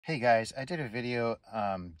Hey guys, I did a video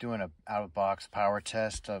doing a out-of-box power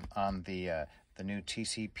test on the new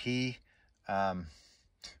TCP, but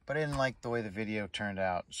I didn't like the way the video turned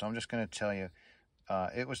out, so I'm just going to tell you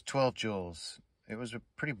it was 12 joules. It was a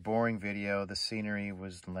pretty boring video. The scenery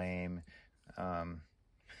was lame,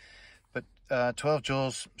 but 12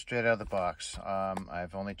 joules straight out of the box.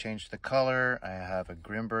 I've only changed the color. I have a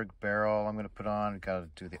Grimberg barrel I'm going to put on.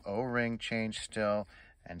 Got to do the O-ring change still,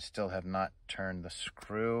 and still have not turned the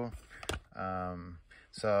screw.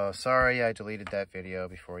 So sorry I deleted that video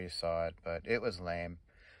before you saw it, but it was lame.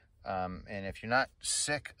 And if you're not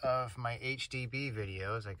sick of my HDB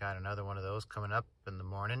videos, I got another one of those coming up in the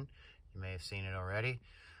morning. You may have seen it already.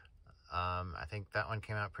 I think that one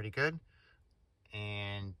came out pretty good.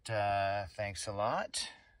 And thanks a lot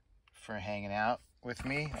for hanging out with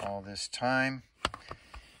me all this time.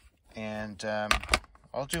 And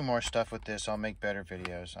I'll do more stuff with this. I'll make better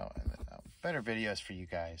videos. Better videos for you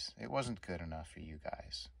guys. It wasn't good enough for you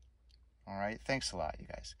guys. All right. Thanks a lot, you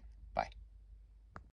guys. Bye.